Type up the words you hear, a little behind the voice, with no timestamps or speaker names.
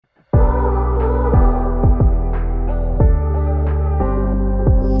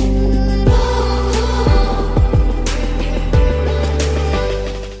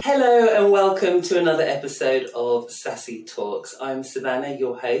Welcome to another episode of Sassy Talks. I'm Savannah,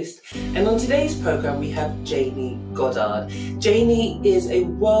 your host, and on today's programme we have Janie Goddard. Janie is a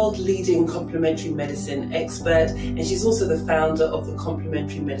world-leading complementary medicine expert, and she's also the founder of the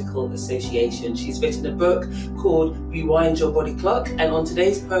Complementary Medical Association. She's written a book called Rewind Your Body Clock, and on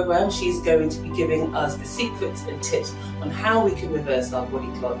today's programme she's going to be giving us the secrets and tips on how we can reverse our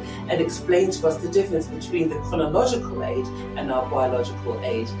body clock and explain to us the difference between the chronological age and our biological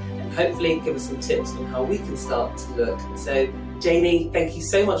age, and hopefully give us some tips on how we can start to look. So, Janie, thank you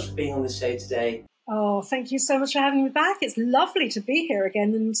so much for being on the show today. Oh, thank you so much for having me back. It's lovely to be here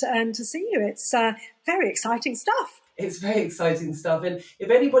again and to see you. It's very exciting stuff. It's very exciting stuff. And if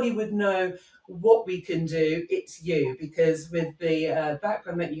anybody would know what we can do, it's you, because with the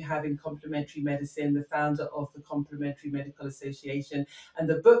background that you have in complementary medicine, the founder of the Complementary Medical Association, and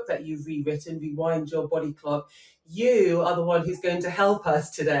the book that you've rewritten, Rewind Your Body Clock, you are the one who's going to help us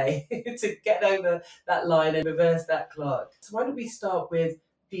today to get over that line and reverse that clock. So why don't we start with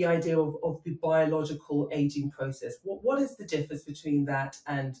the idea of the biological aging process? What is the difference between that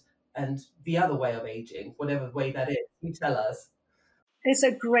and the other way of aging, whatever way that is? Can you tell us? It's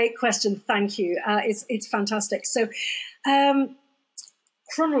a great question. Thank you. It's fantastic. So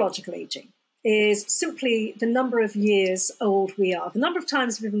chronological aging is simply the number of years old we are, the number of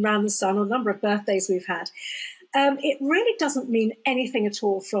times we've been around the sun, or the number of birthdays we've had. It really doesn't mean anything at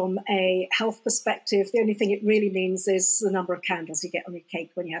all from a health perspective. The only thing it really means is the number of candles you get on your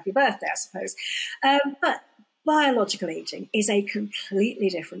cake when you have your birthday, I suppose. But biological aging is a completely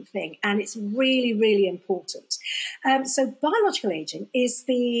different thing, and it's really, really important. So biological aging is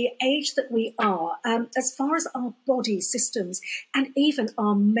the age that we are as far as our body systems and even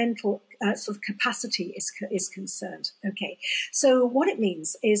our mental sort of capacity is concerned. Okay, so what it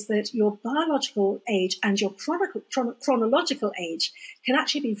means is that your biological age and your chronological age can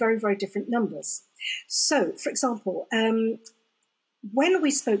actually be very, very different numbers. So, for example, when we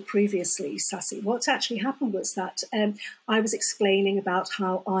spoke previously, Sassy, what actually happened was that I was explaining about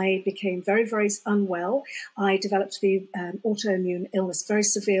how I became very, very unwell. I developed the autoimmune illness, very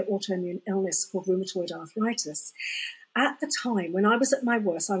severe autoimmune illness called rheumatoid arthritis. At the time, when I was at my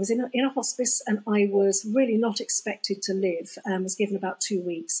worst, I was in a hospice, and I was really not expected to live. I was given about 2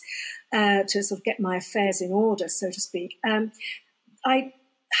 weeks to sort of get my affairs in order, so to speak. I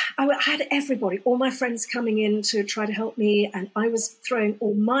had everybody, all my friends coming in to try to help me, and I was throwing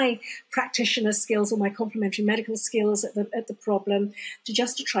all my practitioner skills, all my complementary medical skills at the problem to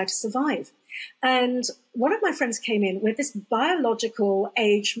try to survive. And one of my friends came in with this biological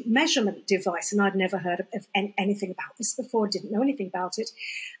age measurement device, and I'd never heard of anything about this before, didn't know anything about it.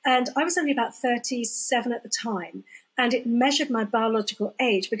 And I was only about 37 at the time, and it measured my biological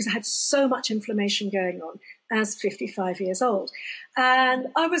age because I had so much inflammation going on as 55 years old. And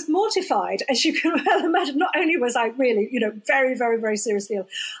I was mortified, as you can well imagine. Not only was I really, very, very, very seriously ill,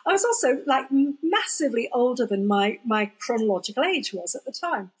 I was also like massively older than my chronological age was at the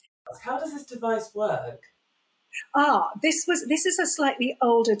time. How does this device work? This is a slightly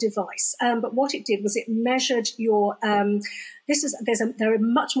older device, but what it did was it measured your. There are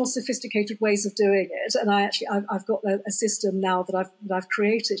much more sophisticated ways of doing it, and I've got a system now that I've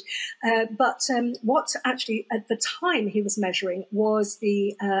created. But what actually at the time he was measuring was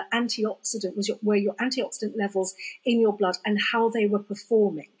the antioxidant, were your antioxidant levels in your blood and how they were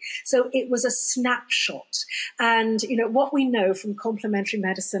performing. So it was a snapshot, and what we know from complementary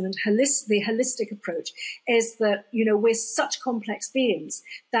medicine and the holistic approach is that we're such complex beings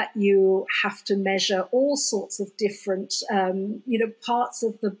that you have to measure all sorts of different parts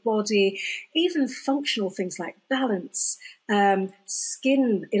of the body, even functional things like balance,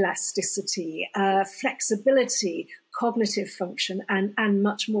 skin elasticity, flexibility, cognitive function, and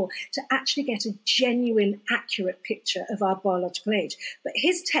much more, to actually get a genuine, accurate picture of our biological age. But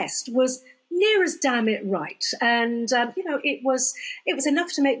his test was near as damn it right. And, it was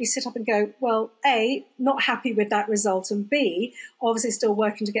enough to make me sit up and go, well, A, not happy with that result, and B, obviously still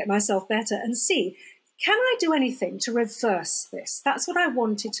working to get myself better, and C, can I do anything to reverse this? That's what I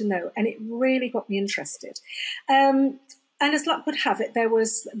wanted to know, and it really got me interested. And as luck would have it, there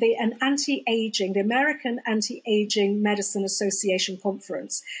was the American Anti-Aging Medicine Association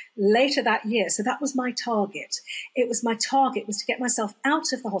conference later that year. So that was my target. My target was to get myself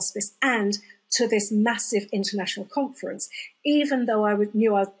out of the hospice and to this massive international conference. Even though I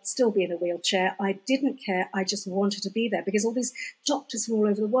knew I'd still be in a wheelchair, I didn't care. I just wanted to be there because all these doctors from all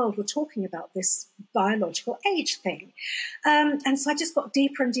over the world were talking about this biological age thing. And so I just got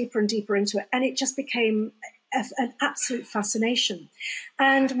deeper and deeper and deeper into it. And it just became an absolute fascination.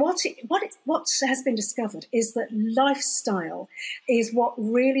 And what has been discovered is that lifestyle is what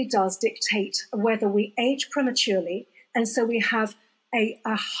really does dictate whether we age prematurely, and so we have a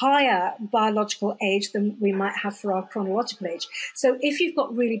higher biological age than we might have for our chronological age. So if you've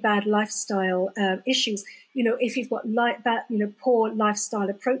got really bad lifestyle issues, if you've got poor lifestyle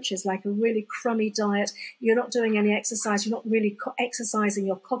approaches, like a really crummy diet, you're not doing any exercise, you're not really exercising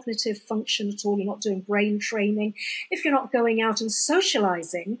your cognitive function at all, you're not doing brain training, if you're not going out and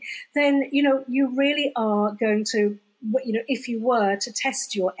socializing, then, you really are going to, if you were to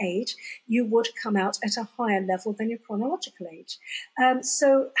test your age, you would come out at a higher level than your chronological age.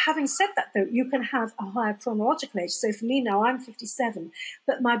 So having said that, though, you can have a higher chronological age. So for me now, I'm 57,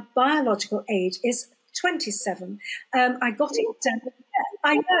 but my biological age is 27. I got it down.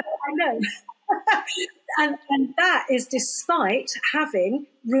 I know. and that is despite having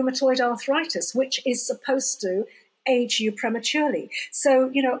rheumatoid arthritis, which is supposed to age you prematurely.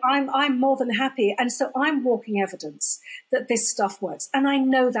 So, I'm more than happy. And so I'm walking evidence that this stuff works. And I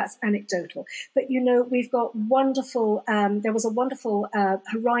know that's anecdotal, but, we've got wonderful, there was a wonderful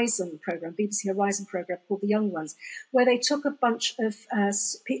Horizon program, BBC Horizon program called The Young Ones, where they took a bunch of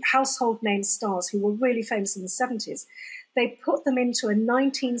household name stars who were really famous in the 70s. They put them into a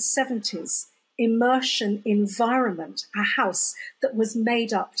 1970s immersion environment, a house that was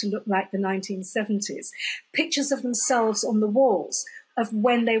made up to look like the 1970s, pictures of themselves on the walls of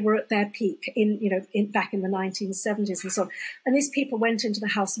when they were at their peak back in the 1970s and so on. And these people went into the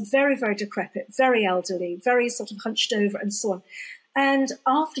house very, very decrepit, very elderly, very sort of hunched over and so on. And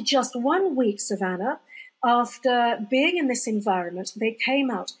after just 1 week, Savannah, after being in this environment, they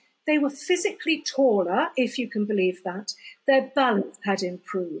came out. They were physically taller, if you can believe that. Their balance had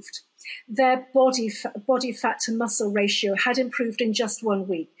improved. Their body fat to muscle ratio had improved in just 1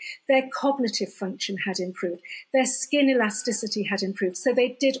 week. Their cognitive function had improved. Their skin elasticity had improved. So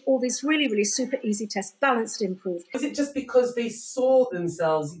they did all these really, really super easy tests. Balanced improved. Was it just because they saw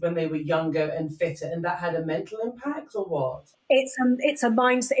themselves when they were younger and fitter, and that had a mental impact, or what? It's a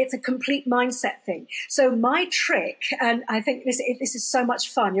mindset. It's a complete mindset thing. So my trick, and I think this is so much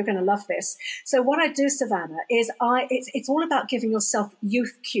fun. You're going to love this. So what I do, Savannah, is it's all about giving yourself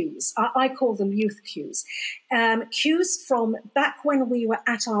youth cues. I call them youth cues. Cues from back when we were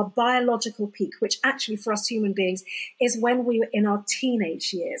at our biological peak, which actually for us human beings is when we were in our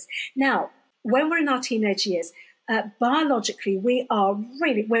teenage years. Now, when we're in our teenage years, biologically, we're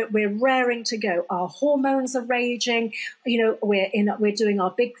raring to go. Our hormones are raging. We're doing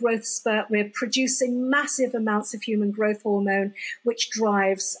our big growth spurt. We're producing massive amounts of human growth hormone, which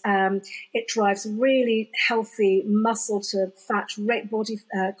drives really healthy muscle to fat body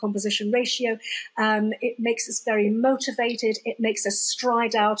composition ratio. It makes us very motivated. It makes us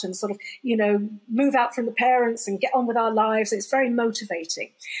stride out and sort of move out from the parents and get on with our lives. It's very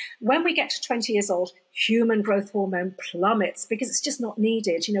motivating. When we get to 20 years old, human growth hormone plummets because it's just not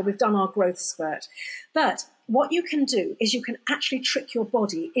needed. We've done our growth spurt. But what you can do is you can actually trick your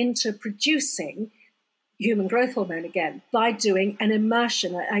body into producing human growth hormone again by doing an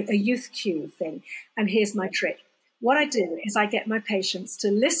immersion, a youth cue thing. And here's my trick. What I do is I get my patients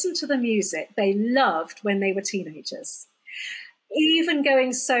to listen to the music they loved when they were teenagers. Even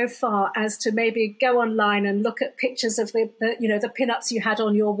going so far as to maybe go online and look at pictures of the pinups you had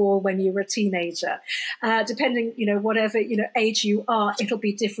on your wall when you were a teenager. Depending, whatever, age you are, it'll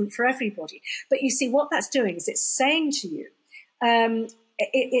be different for everybody. But you see, what that's doing is it's saying to you,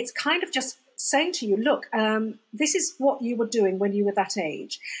 it's kind of just saying to you, look, this is what you were doing when you were that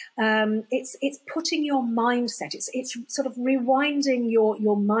age. It's putting your mindset, it's sort of rewinding your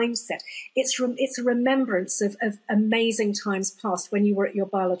mindset. It's a remembrance of amazing times past when you were at your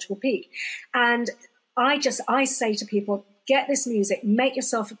biological peak. And I say to people, get this music, make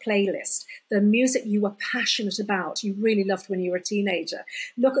yourself a playlist, the music you were passionate about, you really loved when you were a teenager.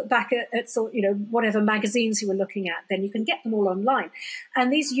 Look back at whatever magazines you were looking at, then you can get them all online.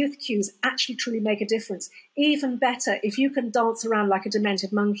 And these youth cues actually truly make a difference. Even better, if you can dance around like a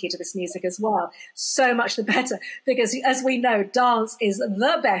demented monkey to this music as well, so much the better. Because as we know, dance is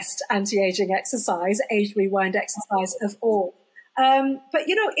the best anti-aging exercise, age rewind exercise of all. But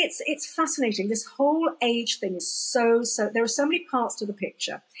it's fascinating. This whole age thing is so there are so many parts to the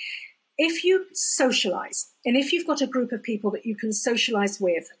picture. If you socialize, and if you've got a group of people that you can socialize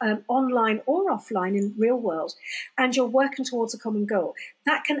with, online or offline in the real world, and you're working towards a common goal,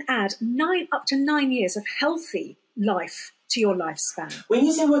 that can add up to 9 years of healthy life to your lifespan. When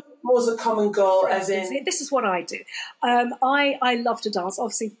you say working towards a common goal, as in... This is what I do. I love to dance.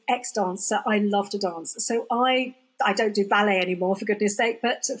 Obviously, ex-dancer, I love to dance. So I I don't do ballet anymore, for goodness sake,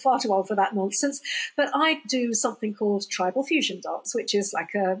 but far too old for that nonsense. But I do something called tribal fusion dance, which is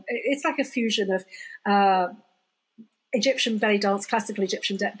it's like a fusion of Egyptian belly dance, classical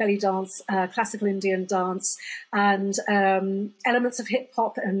Egyptian belly dance, classical Indian dance, and elements of hip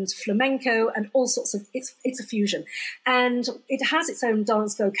hop and flamenco and all sorts of. It's a fusion, and it has its own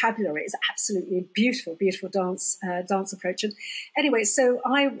dance vocabulary. It's absolutely a beautiful, beautiful dance approach. And anyway, so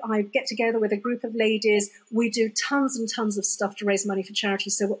I get together with a group of ladies. We do tons and tons of stuff to raise money for charity.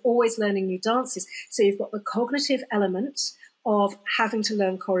 So we're always learning new dances. So you've got the cognitive element of having to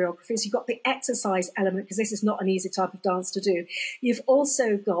learn choreographies. You've got the exercise element, because this is not an easy type of dance to do. You've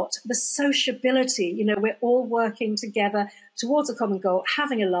also got the sociability. We're all working together towards a common goal,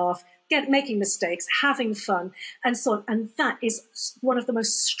 having a laugh, making mistakes, having fun, and so on. And that is one of the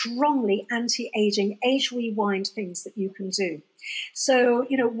most strongly anti-aging, age rewind things that you can do. So,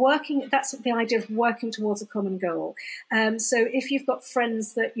 that's the idea of working towards a common goal. So if you've got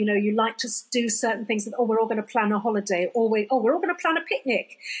friends that, you like to do certain things, that, we're all going to plan a holiday, or we're all going to plan a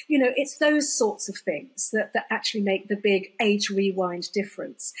picnic. It's those sorts of things that actually make the big age rewind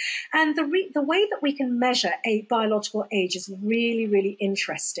difference. And the way that we can measure a biological age is really, really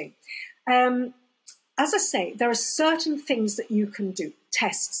interesting. As I say, there are certain things that you can do,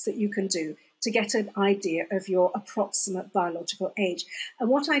 tests that you can do to get an idea of your approximate biological age. And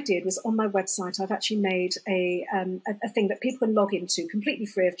what I did was, on my website, I've actually made a thing that people can log into completely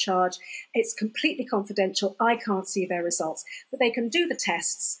free of charge. It's completely confidential. I can't see their results, but they can do the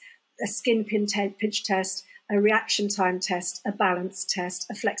tests: a skin pinch test, a reaction time test, a balance test,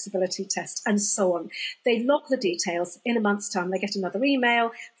 a flexibility test, and so on. They log the details. In a month's time, they get another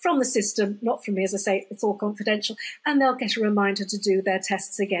email from the system, not from me, as I say, it's all confidential, and they'll get a reminder to do their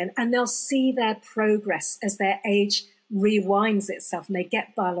tests again, and they'll see their progress as their age rewinds itself and they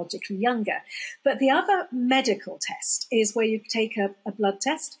get biologically younger. But the other medical test is where you take a blood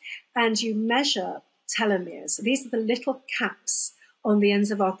test and you measure telomeres. These are the little caps on the ends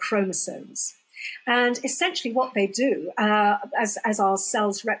of our chromosomes. And essentially what they do, as our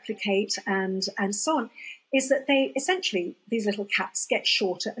cells replicate and so on, is that these little caps get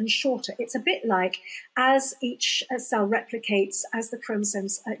shorter and shorter. It's a bit like, as each cell replicates, as the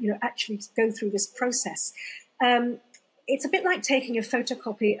chromosomes actually go through this process, it's a bit like taking a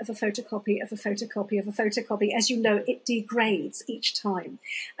photocopy of a photocopy of a photocopy of a photocopy. As you know, it degrades each time.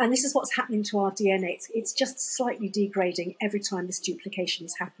 And this is what's happening to our DNA. It's just slightly degrading every time this duplication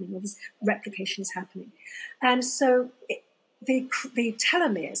is happening, or this replication is happening. And so the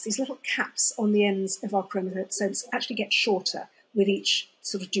telomeres, these little caps on the ends of our chromosomes, actually get shorter with each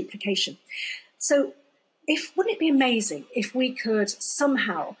sort of duplication. So wouldn't it be amazing if we could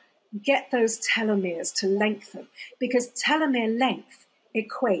somehow get those telomeres to lengthen? Because telomere length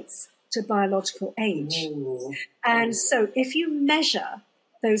equates to biological age. Ooh. And so if you measure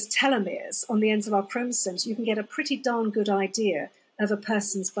those telomeres on the ends of our chromosomes, you can get a pretty darn good idea of a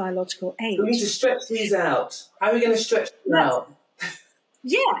person's biological age. We need to stretch these out. How are we going to stretch them out?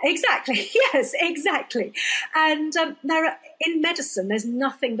 Yeah, exactly. Yes, exactly. And in medicine, there's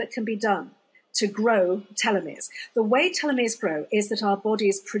nothing that can be done to grow telomeres. The way telomeres grow is that our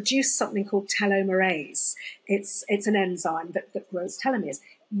bodies produce something called telomerase. It's an enzyme that grows telomeres.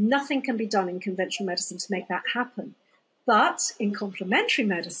 Nothing can be done in conventional medicine to make that happen. But in complementary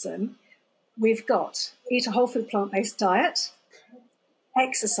medicine, we've got eat a whole food plant-based diet,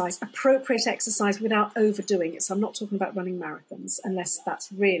 exercise, appropriate exercise without overdoing it. So I'm not talking about running marathons unless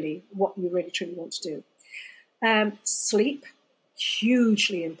that's really what you really truly want to do. Sleep,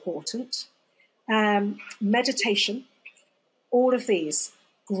 hugely important. Meditation, all of these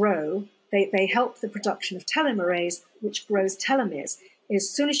grow. They help the production of telomerase, which grows telomeres. As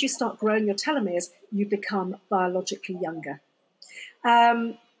soon as you start growing your telomeres, you become biologically younger.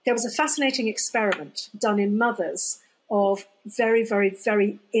 There was a fascinating experiment done in mothers of very, very,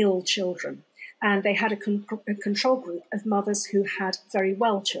 very ill children. And they had a control group of mothers who had very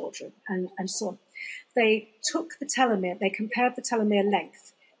well children and so on. They took the telomere, they compared the telomere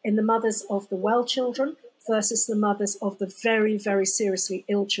length in the mothers of the well children versus the mothers of the very, very seriously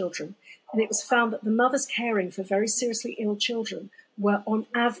ill children. And it was found that the mothers caring for very seriously ill children were on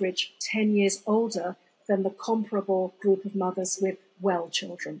average 10 years older than the comparable group of mothers with well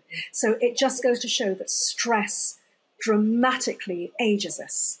children. So it just goes to show that stress dramatically ages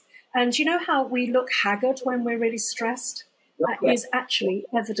us. And you know how we look haggard when we're really stressed? That is actually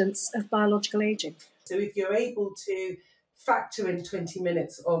evidence of biological aging. So if you're able to factor in 20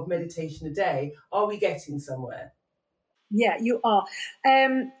 minutes of meditation a day, are we getting somewhere? Yeah, you are.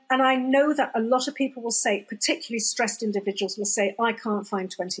 And I know that a lot of people will say, particularly stressed individuals will say, I can't find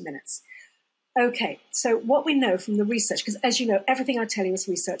 20 minutes. Okay, so what we know from the research, because as you know, everything I tell you is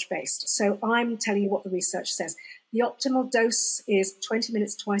research-based. So I'm telling you what the research says. The optimal dose is 20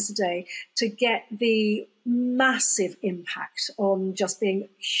 minutes twice a day to get the massive impact on just being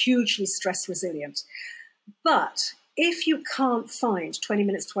hugely stress resilient. But if you can't find 20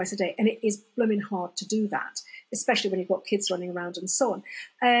 minutes twice a day, and it is blooming hard to do that, especially when you've got kids running around and so on,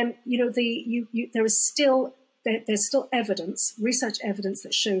 there's still evidence, research evidence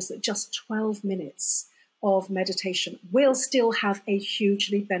that shows that just 12 minutes of meditation will still have a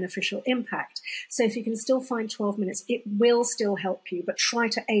hugely beneficial impact. So if you can still find 12 minutes, it will still help you, but try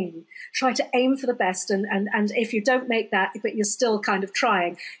to aim for the best. And if you don't make that, but you're still kind of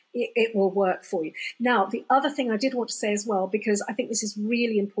trying, it will work for you. Now, the other thing I did want to say as well, because I think this is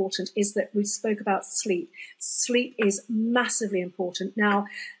really important, is that we spoke about sleep. Sleep is massively important. Now,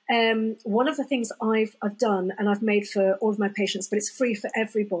 one of the things I've done, and I've made for all of my patients, but it's free for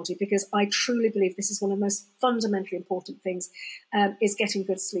everybody, because I truly believe this is one of the most fundamentally important things, is getting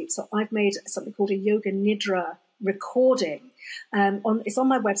good sleep. So I've made something called a Yoga Nidra recording. It's on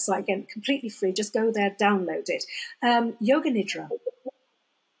my website, again, completely free. Just go there, download it. Yoga Nidra.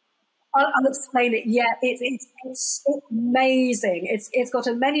 I'll explain it. Yeah, it's amazing. It's got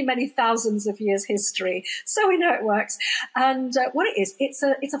a many thousands of years history, so we know it works. And what it is, it's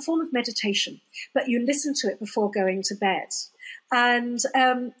a form of meditation, but you listen to it before going to bed, and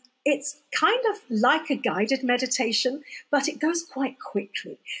it's kind of like a guided meditation, but it goes quite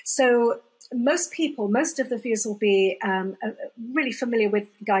quickly. So most of the viewers will be really familiar with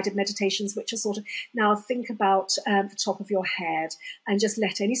guided meditations, which are sort of, now think about the top of your head and just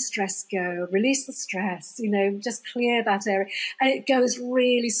let any stress go, release the stress, just clear that area. And it goes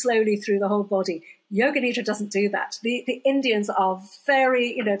really slowly through the whole body. Yoga Nidra doesn't do that. The Indians are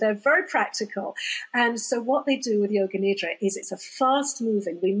very, they're very practical. And so what they do with Yoga Nidra is it's a fast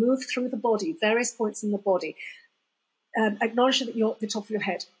moving, we move through the body, various points in the body, acknowledging that you're at the top of your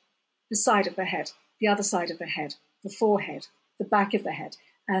head, the side of the head, the other side of the head, the forehead, the back of the head,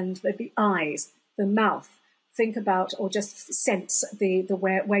 and the eyes, the mouth. Think about, or just sense the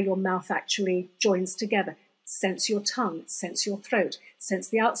where your mouth actually joins together. Sense your tongue, sense your throat, sense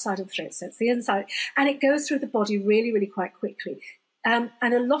the outside of the throat, sense the inside. And it goes through the body really, really quite quickly. And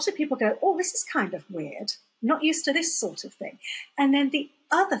a lot of people go, oh, this is kind of weird. Not used to this sort of thing. And then the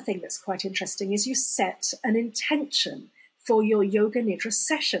other thing that's quite interesting is you set an intention for your Yoga Nidra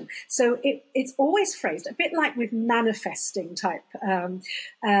session. So it's always phrased a bit like with manifesting type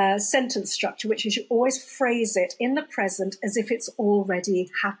sentence structure, which is you always phrase it in the present as if it's already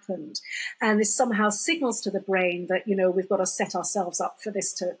happened. And this somehow signals to the brain that, we've got to set ourselves up for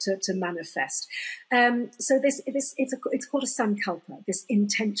this to manifest. So it's called a sankalpa, this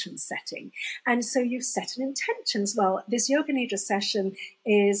intention setting. And so you set an intention as well. This Yoga Nidra session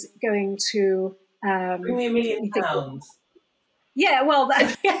is going to... bring me £1 million. Yeah, well,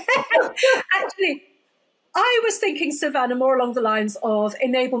 actually, I was thinking, Savannah, more along the lines of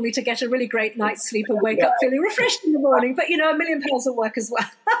enable me to get a really great night's sleep and wake up feeling refreshed in the morning. But, £1 million will work as well.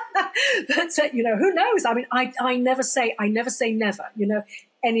 But, who knows? I mean, I never say never,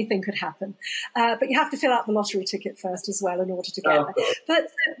 anything could happen. But you have to fill out the lottery ticket first as well in order to get there.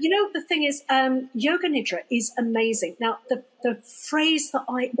 But, the thing is, Yoga Nidra is amazing. Now, the phrase that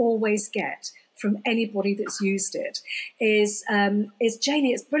I always get from anybody that's used it is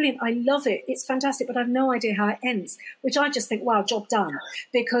Janie, it's brilliant, I love it, it's fantastic, but I've no idea how it ends, which I just think, wow, job done,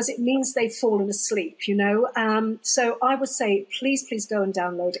 because it means they've fallen asleep, So I would say, please go and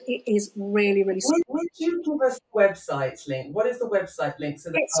download it. It is really, really simple. Would you give us the website link? What is the website link so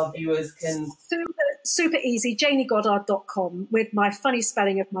that our viewers can... Super easy, janiegoddard.com, with my funny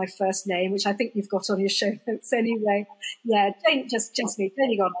spelling of my first name, which I think you've got on your show notes anyway. Yeah, just me,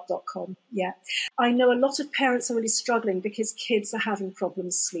 janiegoddard.com. Yeah. I know a lot of parents are really struggling because kids are having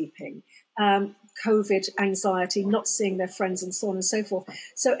problems sleeping, COVID, anxiety, not seeing their friends, and so on and so forth.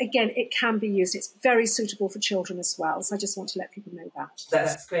 So again, it can be used. It's very suitable for children as well. So I just want to let people know that.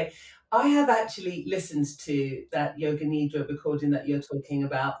 That's great. I have actually listened to that Yoga Nidra recording that you're talking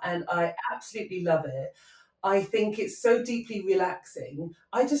about, and I absolutely love it. I think it's so deeply relaxing.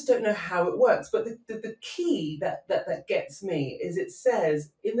 I just don't know how it works. But the key that gets me is it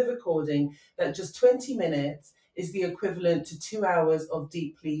says in the recording that just 20 minutes is the equivalent to 2 hours of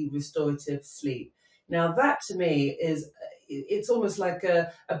deeply restorative sleep. Now, that to me it's almost like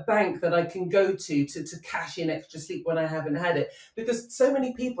a bank that I can go to cash in extra sleep when I haven't had it. Because so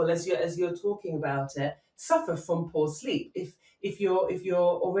many people, as you're talking about it, suffer from poor sleep. If you're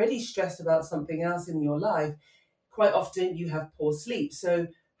already stressed about something else in your life, quite often you have poor sleep. So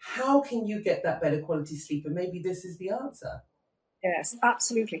how can you get that better quality sleep? And maybe this is the answer. Yes,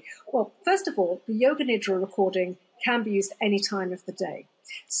 absolutely. Well, first of all, the Yoga Nidra recording can be used any time of the day.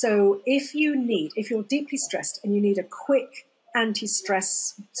 So if you're deeply stressed and you need a quick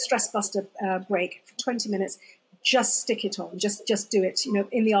stress buster break for 20 minutes, just stick it on. Just do it,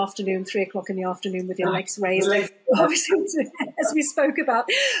 in the afternoon, 3 o'clock in the afternoon with your legs raised, obviously, as we spoke about.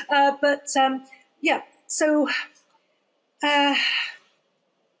 Yeah, so let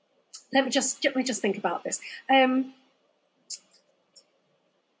me just think about this.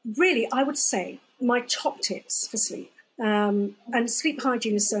 Really, I would say my top tips for sleep, and sleep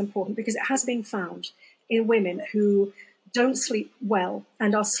hygiene is so important because it has been found in women who don't sleep well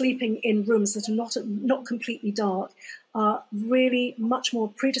and are sleeping in rooms that are not completely dark, are really much more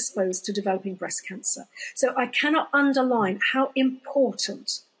predisposed to developing breast cancer. So I cannot underline how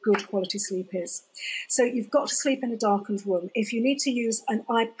important good quality sleep is. So you've got to sleep in a darkened room. If you need to use an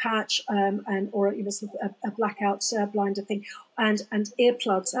eye patch or sort of a blackout blinder thing and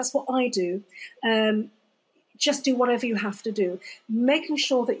earplugs, that's what I do. Just do whatever you have to do. Making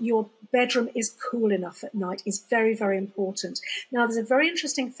sure that your bedroom is cool enough at night is very, very important. Now, there's a very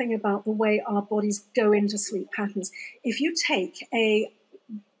interesting thing about the way our bodies go into sleep patterns. If you take a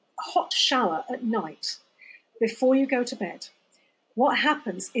hot shower at night before you go to bed, what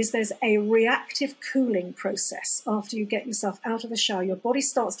happens is there's a reactive cooling process after you get yourself out of the shower. Your body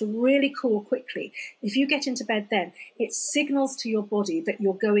starts to really cool quickly. If you get into bed then, it signals to your body that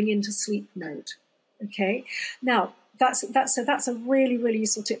you're going into sleep mode. Okay, now that's a really, really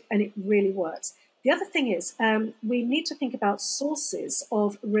useful tip, and it really works. The other thing is we need to think about sources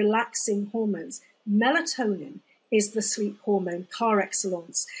of relaxing hormones. Melatonin is the sleep hormone par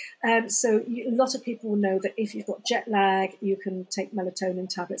excellence. So a lot of people will know that if you've got jet lag, you can take melatonin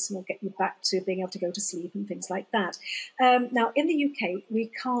tablets and it'll get you back to being able to go to sleep and things like that. Now, in the UK,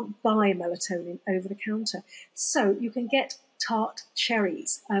 we can't buy melatonin over the counter. So you can get tart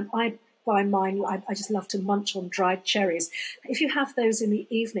cherries. I buy mine. I just love to munch on dried cherries. If you have those in the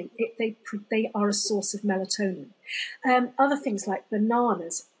evening, they are a source of melatonin. Other things like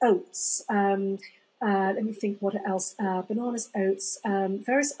bananas, oats, let me think what else. Bananas, oats,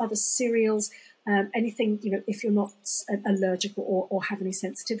 various other cereals, anything, if you're not allergic or have any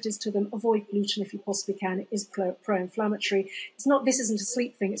sensitivities to them, avoid gluten if you possibly can. It is pro-inflammatory. This isn't a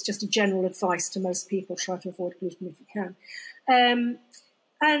sleep thing. It's just a general advice to most people. Try to avoid gluten if you can.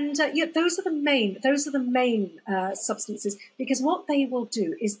 Those are the main substances, because what they will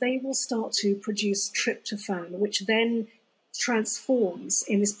do is they will start to produce tryptophan, which then transforms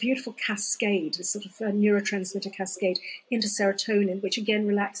in this beautiful cascade, this sort of neurotransmitter cascade, into serotonin, which again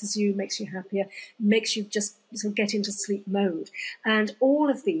relaxes you, makes you happier, makes you just sort of get into sleep mode. And all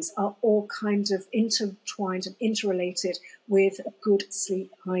of these are all kind of intertwined and interrelated with good sleep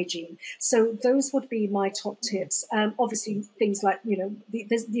hygiene. So those would be my top tips. Obviously, things like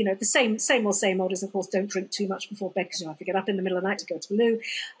the same old is, of course, don't drink too much before bed because you have to get up in the middle of the night to go to the loo.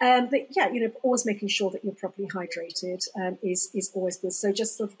 But yeah, always making sure that you're properly hydrated is always good. So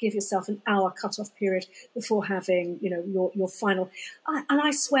just sort of give yourself an hour cut-off period before having your final. And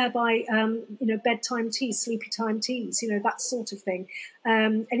I swear by bedtime teas, sleepy time teas, that sort of thing.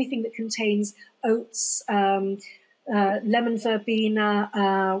 Anything that contains oats. Lemon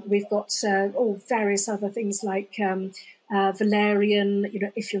verbena, we've got various other things like valerian,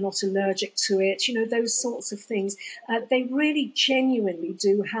 if you're not allergic to it, those sorts of things. They really genuinely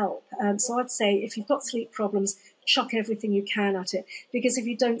do help. So I'd say if you've got sleep problems, chuck everything you can at it, because if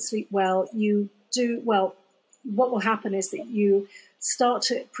you don't sleep well, what will happen is that you start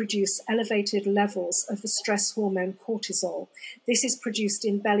to produce elevated levels of the stress hormone cortisol. This is produced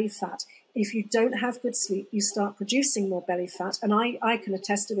in belly fat. If you don't have good sleep, you start producing more belly fat. And I can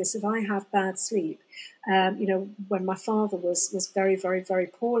attest to this. If I have bad sleep, when my father was very, very, very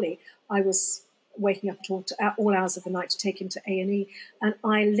poorly, I was waking up at all hours of the night to take him to A&E. And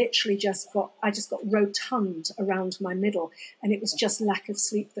I literally just got rotund around my middle. And it was just lack of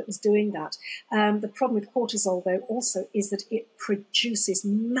sleep that was doing that. The problem with cortisol, though, also is that it produces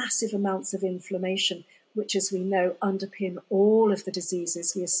massive amounts of inflammation, which, as we know, underpin all of the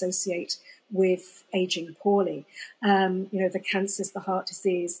diseases we associate with aging poorly. The cancers, the heart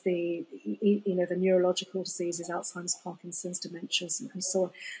disease, the neurological diseases, Alzheimer's, Parkinson's, dementias, and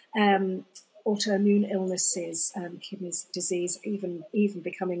so on. Autoimmune illnesses, kidney disease, even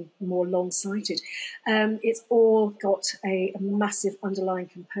becoming more long-sighted. It's all got a massive underlying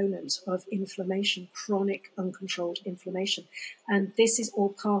component of inflammation, chronic, uncontrolled inflammation. And this is all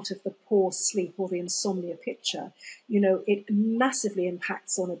part of the poor sleep or the insomnia picture. It massively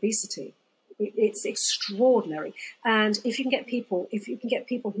impacts on obesity. It's extraordinary. And if you can get people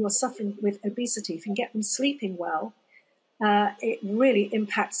who are suffering with obesity, if you can get them sleeping well, it really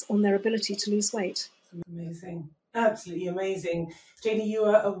impacts on their ability to lose weight. Amazing. Absolutely amazing. Janie, you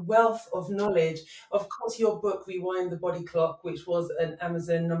are a wealth of knowledge. Of course, your book, Rewind the Body Clock, which was an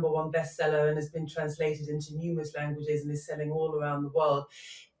Amazon #1 bestseller and has been translated into numerous languages and is selling all around the world,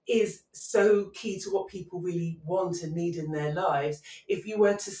 is so key to what people really want and need in their lives. If you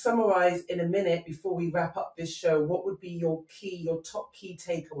were to summarize in a minute before we wrap up this show, what would be your top key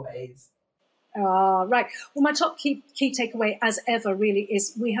takeaways? Right. Well, my top key takeaway, as ever, really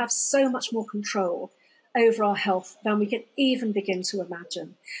is we have so much more control over our health than we can even begin to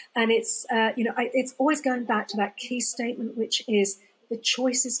imagine. And it's, it's always going back to that key statement, which is the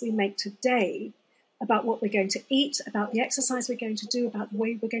choices we make today about what we're going to eat, about the exercise we're going to do, about the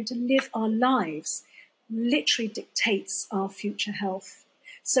way we're going to live our lives, literally dictates our future health.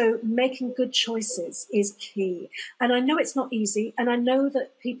 So making good choices is key. And I know it's not easy, and I know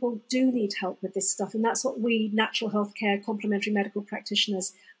that people do need help with this stuff, and that's what we natural healthcare complementary medical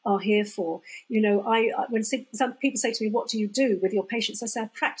practitioners are here for. You know, when some people say to me, "What do you do with your patients?" I say, "I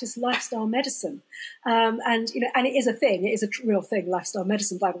practice lifestyle medicine," and it is a thing. It is a real thing, lifestyle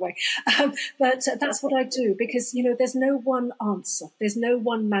medicine, by the way. But that's what I do because there's no one answer. There's no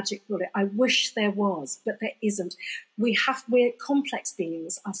one magic bullet. I wish there was, but there isn't. We're complex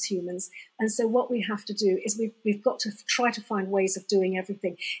beings, us humans, and so what we have to do is we've got to try to find ways of doing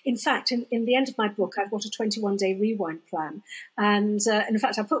everything. In fact, in the end of my book, I've got a 21-day rewind plan, and in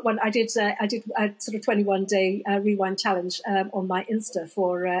fact, I put one. I did a sort of 21-day rewind challenge on my Insta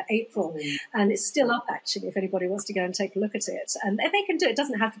for April, and it's still up actually. If anybody wants to go and take a look at it, and they can do it. It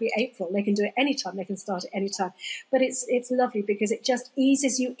doesn't have to be April. They can do it anytime. They can start it anytime. But it's lovely because it just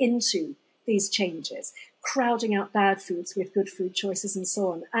eases you into these changes, crowding out bad foods with good food choices and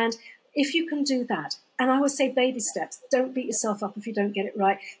so on. And if you can do that, and I always say baby steps, don't beat yourself up if you don't get it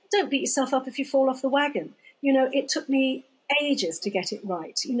right. Don't beat yourself up if you fall off the wagon. It took me ages to get it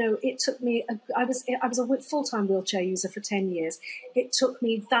right. It took me, I was a full-time wheelchair user for 10 years. It took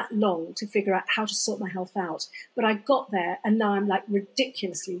me that long to figure out how to sort my health out. But I got there, and now I'm like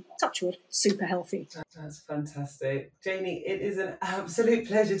ridiculously, touch wood, super healthy. That's fantastic. Janie, it is an absolute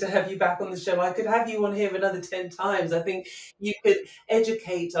pleasure to have you back on the show. I could have you on here another 10 times. I think you could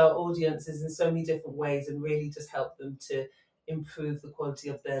educate our audiences in so many different ways and really just help them to improve the quality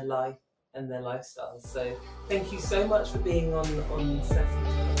of their life and their lifestyles. So thank you so much for being on Sassy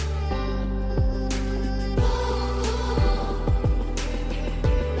Talks.